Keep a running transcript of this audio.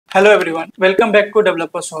Hello everyone, welcome back to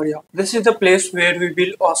Developer Shaurya. This is the place where we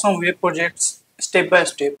build awesome web projects step by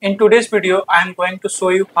step. In today's video, I am going to show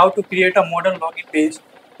you how to create a modern login page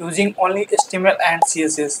using only HTML and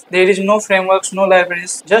CSS. There is no frameworks, no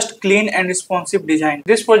libraries, just clean and responsive design.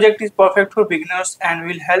 This project is perfect for beginners and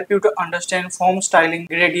will help you to understand form styling,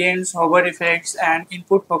 gradients, hover effects, and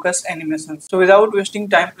input focus animations. So without wasting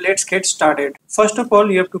time, let's get started. First of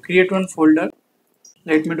all, you have to create one folder.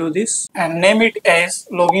 Let me do this and name it as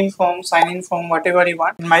login form, sign in form, whatever you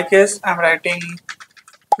want. In my case, I'm writing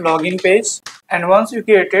login page, and once you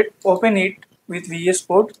create it, open it with VS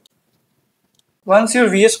Code. Once your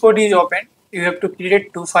VS Code is open, you have to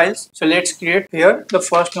create two files. So let's create here. The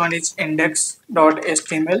first one is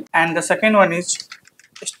index.html and the second one is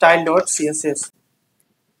style.css.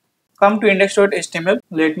 Come to index.html.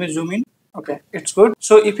 Let me zoom in. Okay, it's good.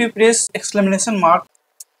 So if you press exclamation mark,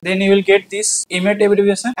 then you will get this image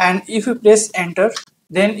abbreviation, and if you press enter,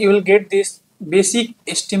 then you will get this basic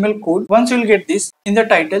HTML code. Once you will get this, in the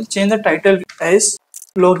title, change the title as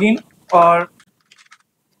login or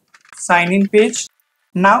sign in page.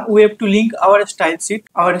 Now we have to link our style sheet,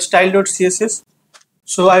 our style.css.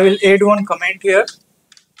 So I will add one comment here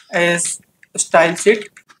as style sheet,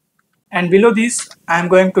 and below this I am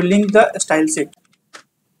going to link the style sheet.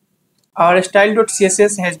 Our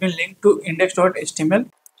style.css has been linked to index.html.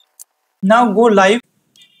 Now go live.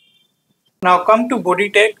 Now come to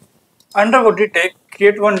body tag. Under body tag,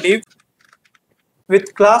 create one div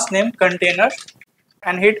with class name container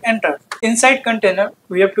and hit enter. Inside container,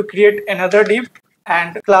 we have to create another div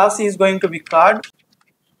and class is going to be card.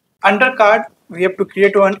 Under card, we have to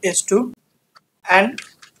create one h2 and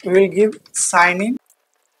we will give sign in.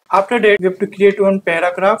 After that, we have to create one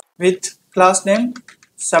paragraph with class name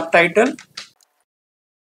subtitle,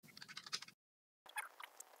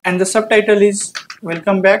 and the subtitle is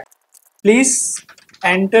welcome back. Please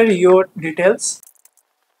enter your details.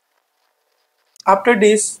 After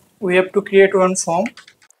this, we have to create one form.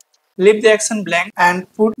 Leave the action blank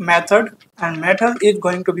and put method, and method is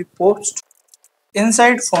going to be post.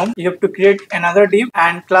 Inside form, you have to create another div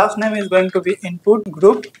and class name is going to be input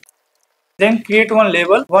group. Then create one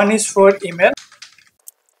label. One is for email.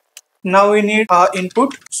 Now we need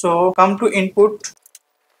input. So come to input,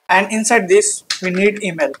 and inside this we need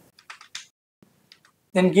email.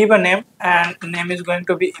 Then give a name, and name is going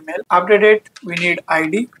to be email. After that, we need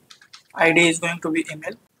ID. ID is going to be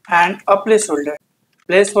email, and a placeholder.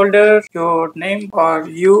 Placeholder your name or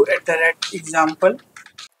you at the red example.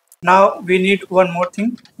 Now we need one more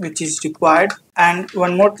thing which is required, and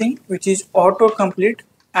one more thing which is auto complete,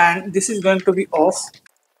 and this is going to be off.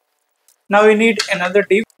 Now we need another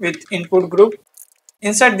div with input group.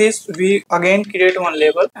 Inside this we again create one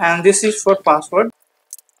label, and this is for password.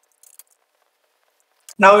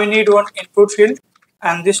 Now we need one input field,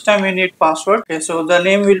 and this time we need password. Okay, so the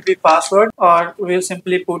name will be password, or we'll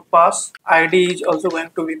simply put pass. ID is also going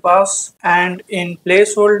to be pass, and in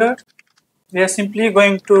placeholder we are simply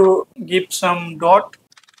going to give some dot.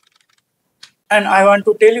 And I want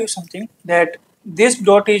to tell you something, that this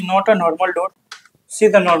dot is not a normal dot. See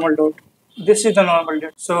the normal dot. This is the normal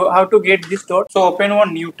dot. So how to get this dot? So open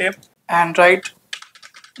one new tab and write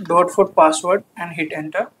dot for password and hit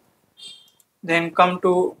enter. Then come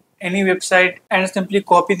to any website and simply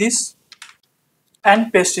copy this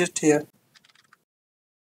and paste it here.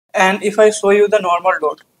 And if I show you the normal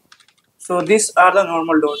dot, so these are the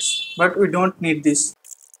normal dots, but we don't need this.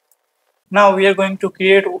 Now we are going to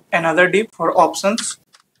create another div for options.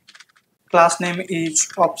 Class name is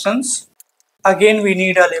options. Again we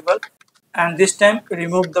need a label, and this time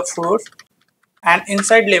remove the for, and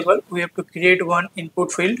inside label we have to create one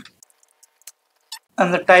input field,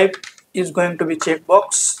 and the type is going to be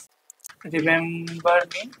checkbox. Remember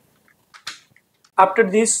me. After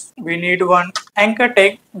this we need one anchor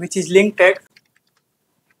tag which is link tag.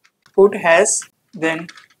 Put hash, then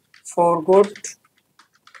forgot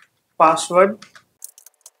password.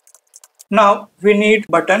 Now we need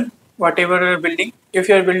button, whatever you are building. If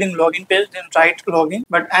you are building login page, then write login,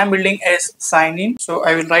 but I am building as sign in, so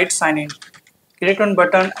I will write sign in. Create one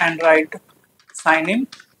button and write sign in.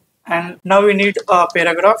 And now we need a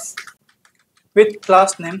paragraph with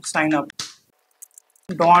class name sign up.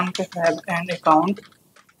 Don't have an account.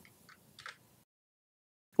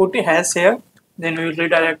 Put a hash here, then we will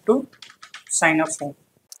redirect to sign up form.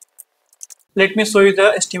 Let me show you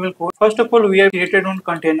the HTML code. First of all, we have created one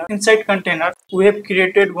container. Inside container, we have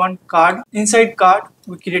created one card. Inside card,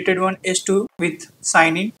 we created one h2 with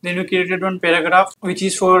sign in. Then we created one paragraph which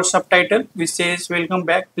is for subtitle, which says welcome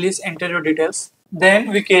back, please enter your details. Then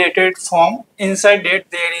we created form. Inside it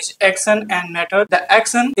there is action and method. The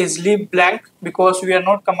action is leave blank because we are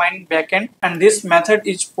not combining backend, and this method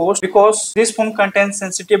is post because this form contains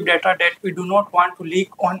sensitive data that we do not want to leak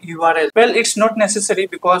on URL. Well, it's not necessary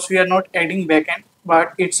because we are not adding backend,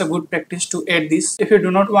 but it's a good practice to add this. If you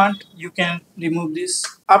do not want, you can remove this.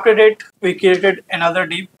 After that, we created another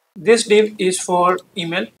div. This div is for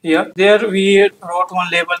email here. There we wrote one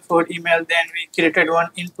label for email, then we created one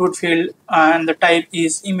input field and the type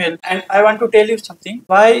is email. And I want to tell you something,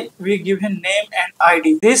 why we give a name and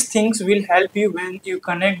ID. These things will help you when you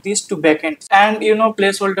connect this to backend. And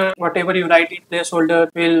placeholder, whatever you write in placeholder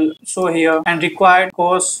will show here, and required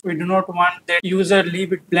course, we do not want that user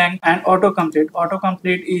leave it blank. And autocomplete.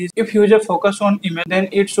 Autocomplete is if user focus on email, then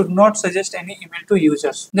it should not suggest any email to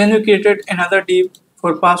users. Then we created another div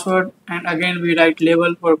for password, and again we write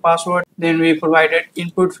label for password. Then we provided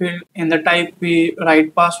input field. In the type we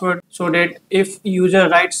write password, so that if user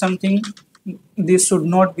writes something, this should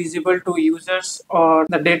not visible to users or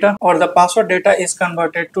the data, or the password data is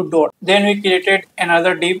converted to dot. Then we created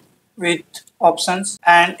another div with options,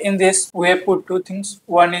 and in this we have put two things.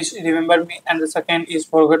 One is remember me and the second is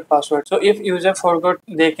forgot password. So if user forgot,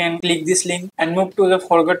 they can click this link and move to the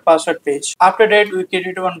forgot password page. After that, we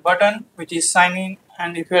created one button which is sign in,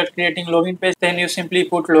 and if you are creating login page, then you simply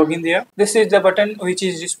put login there. This is the button which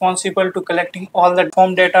is responsible to collecting all the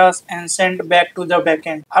form data and send back to the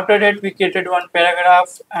backend. After that, we created one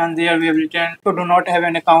paragraph, and there we have written to do not have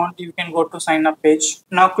an account, you can go to sign up page.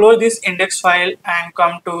 Now close this index file and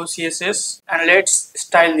come to CSS, and let's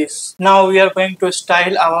style this. Now we are going to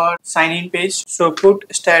style our sign in page. So put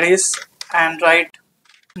status and write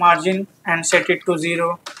margin and set it to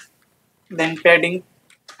 0, then padding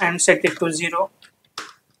and set it to 0,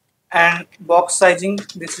 and box sizing,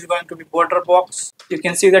 this is going to be border box. You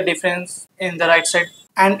can see the difference in the right side,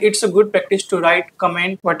 and it's a good practice to write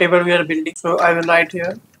comment whatever we are building. So I will write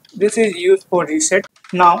here, this is used for reset.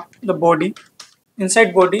 Now the body,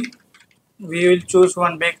 inside body we will choose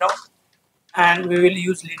one background, and we will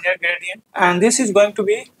use linear gradient, and this is going to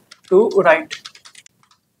be to right.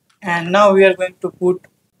 And now we are going to put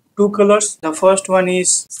two colors. The first one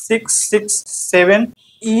is 667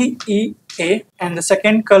 EEA, and the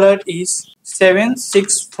second color is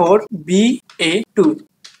 764 BA2.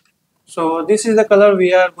 So this is the color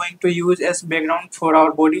we are going to use as background for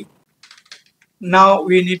our body. Now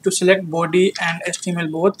we need to select body and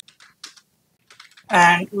HTML both,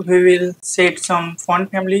 and we will set some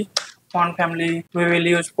font family. Font family we will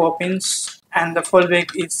use Poppins, and the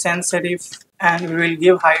fallback is sans serif, and we will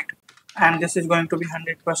give height, and this is going to be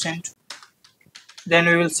 100%. Then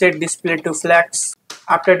we will set display to flex.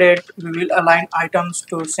 After that, we will align items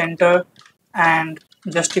to center and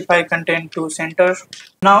justify content to center.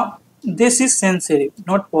 Now this is sans serif,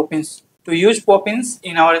 not Poppins. To use Poppins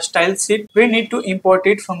in our style sheet, we need to import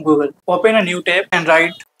it from Google. Open a new tab and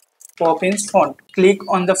write Poppins font. Click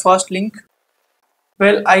on the first link.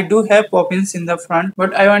 Well, I do have Poppins in the front,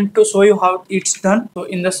 but I want to show you how it's done. So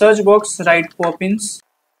in the search box, write Poppins.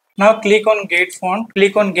 Now click on get font,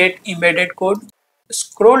 click on get embedded code.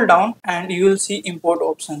 Scroll down and you will see import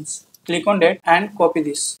options. Click on that and copy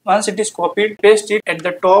this. Once it is copied, paste it at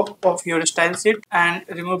the top of your style sheet and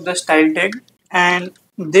remove the style tag. And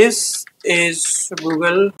this is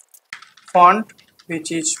Google font,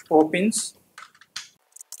 which is Poppins.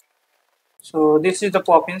 So this is the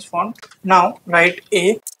Poppins font. Now write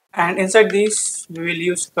A, and inside this we will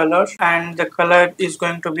use color, and the color is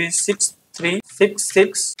going to be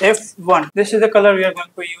 6366 F1. This is the color we are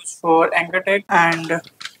going to use for anchor tag. And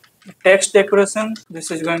text decoration,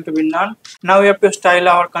 this is going to be none. Now we have to style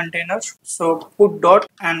our container. So put dot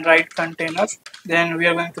and write container. Then we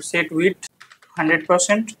are going to set width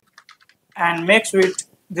 100% and max width,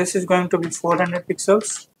 this is going to be 400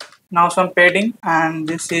 pixels. Now some padding, and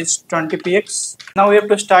this is 20px. Now we have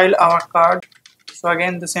to style our card. So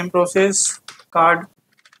again the same process, card,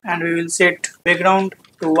 and we will set background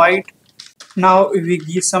to white. Now we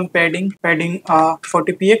give some padding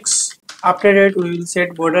 40px. After that we will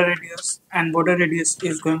set border radius, and border radius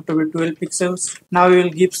is going to be 12 pixels. Now we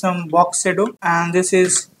will give some box shadow, and this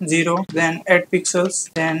is 0, then 8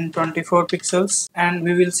 pixels, then 24 pixels, and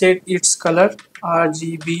we will set its color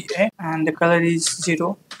RGBA, and the color is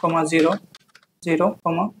 0, 0, 0,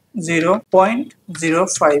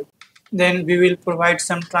 0.05. Then we will provide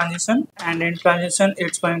some transition, and in transition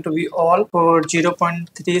it's going to be all for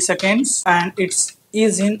 0.3 seconds, and it's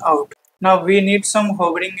ease in out. Now we need some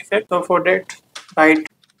hovering effect, so for that write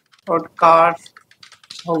car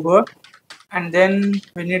hover, and then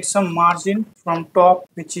we need some margin from top,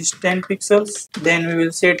 which is 10 pixels. Then we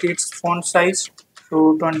will set its font size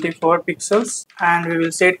to 24 pixels, and we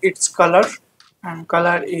will set its color, and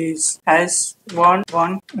color is as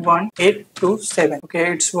 111827.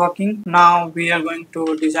 Okay, it's working. Now we are going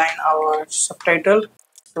to design our subtitle.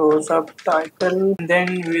 So subtitle, and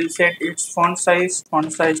then we will set its font size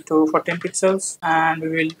to 14 pixels, and we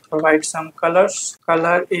will provide some colors.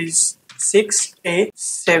 Color is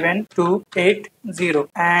 6A7280,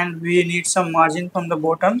 and we need some margin from the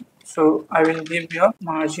bottom. So I will give you a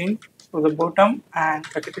margin to the bottom and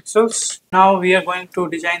 30 pixels. Now we are going to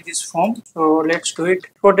design this form. So let's do it.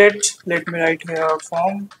 For that, let me write here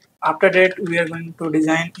form. After that, we are going to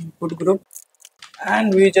design input group,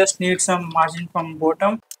 and we just need some margin from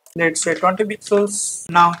bottom. Let's say 20 pixels.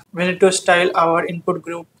 Now we need to style our input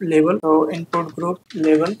group label. So input group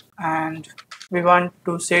label, and we want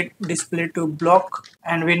to set display to block,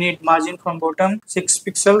 and we need margin from bottom 6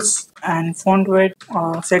 pixels, and font weight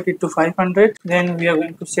set it to 500. Then we are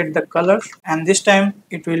going to set the color, and this time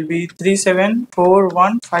it will be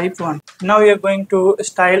 374151. Now we are going to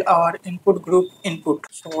style our input group input.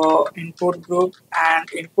 So input group and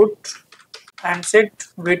input, and set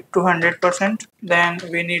width to 100%. Then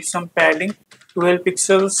we need some padding 12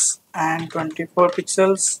 pixels and 24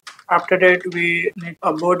 pixels. After that, we need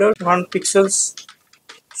a border 1 pixels,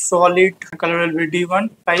 solid color will be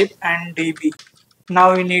D1, type and DB.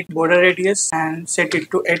 Now we need border radius and set it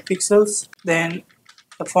to 8 pixels. Then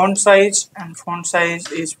the font size, and font size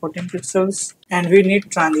is 14 pixels, and we need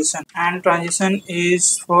transition, and transition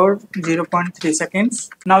is for 0.3 seconds.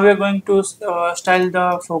 Now we are going to style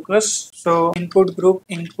the focus. So input group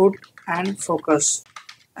input and focus,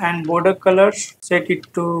 and border color set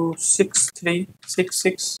it to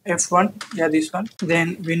 6366 F1. Yeah, this one.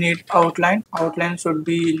 Then we need outline should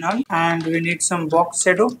be none, and we need some box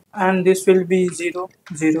shadow, and this will be 0,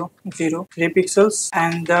 0, 0, 3 pixels,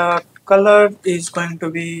 and the color is going to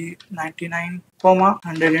be 99,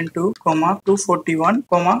 102, 241,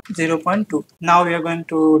 0.2. Now we are going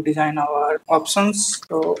to design our options.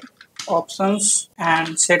 So options,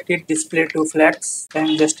 and set it display to flags.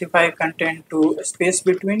 Then justify content to space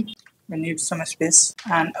between. We need some space,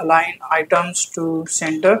 and align items to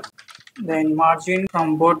center. Then margin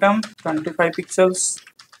from bottom 25 pixels,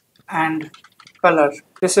 and color.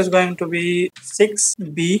 This is going to be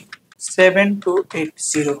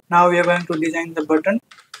 6B7280. Now we are going to design the button,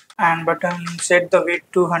 and button set the weight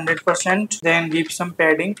to 100%. Then give some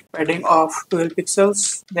padding of 12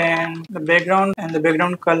 pixels. Then the background, and the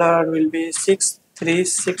background color will be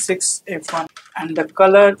 6366 F1, and the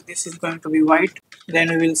color, this is going to be white. Then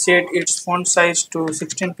we will set its font size to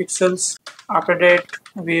 16 pixels. After that,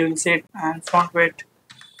 we will set and font weight,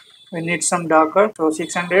 we need some darker, so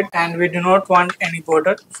 600, and we do not want any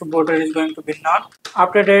border, so border is going to be none.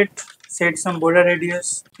 After that, set some border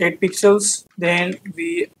radius 8 pixels. Then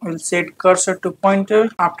we will set cursor to pointer.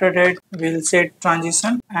 After that, we will set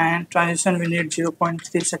transition, and transition we need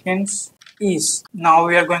 0.3 seconds ease. Now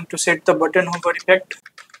we are going to set the button hover effect.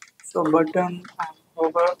 So button and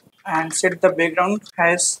hover, and set the background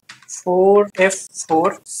as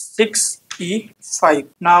 4F46E5.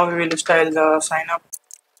 Now we will style the sign up.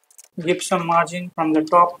 Give some margin from the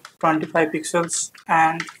top 25 pixels,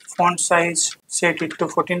 and font size set it to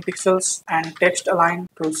 14 pixels, and text align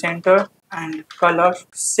to center, and color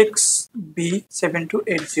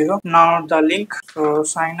 6B7280. Now the link, so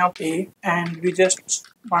sign up A, and we just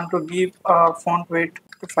want to give a font weight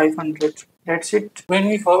to 500. That's it. When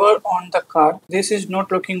we hover on the card, this is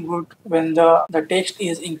not looking good when the text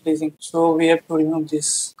is increasing. So we have to remove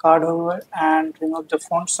this card hover and remove the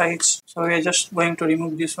font size. So we are just going to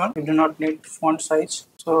remove this one. We do not need font size.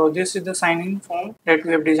 So this is the sign-in form that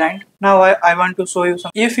we have designed. Now I want to show you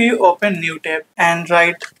some. If you open new tab and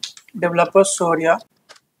write developer Shaurya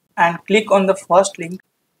and click on the first link,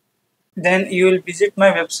 then you will visit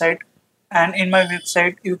my website, and in my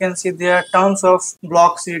website you can see there are tons of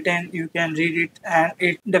blogs written. You can read it, and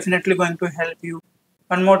it definitely going to help you.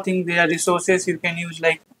 One more thing, there are resources you can use,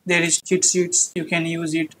 like there is cheat sheets, you can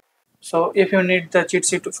use it. So if you need the cheat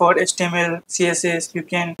sheet for HTML, CSS, you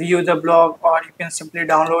can view the blog, or you can simply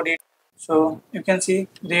download it. So you can see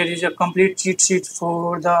there is a complete cheat sheet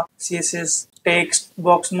for the CSS, text,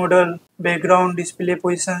 box model, background, display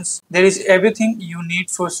positions. There is everything you need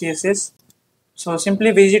for CSS. So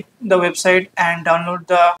simply visit the website and download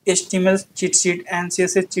the HTML cheat sheet and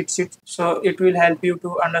CSS cheat sheet. So it will help you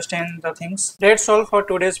to understand the things. That's all for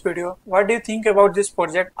today's video. What do you think about this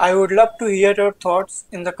project? I would love to hear your thoughts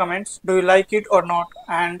in the comments. Do you like it or not?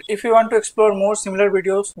 And if you want to explore more similar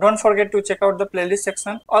videos, don't forget to check out the playlist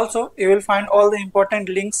section. Also, you will find all the important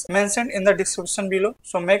links mentioned in the description below.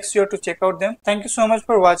 So make sure to check out them. Thank you so much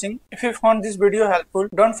for watching. If you found this video helpful,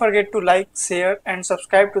 don't forget to like, share and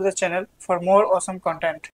subscribe to the channel for more awesome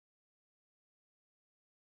content.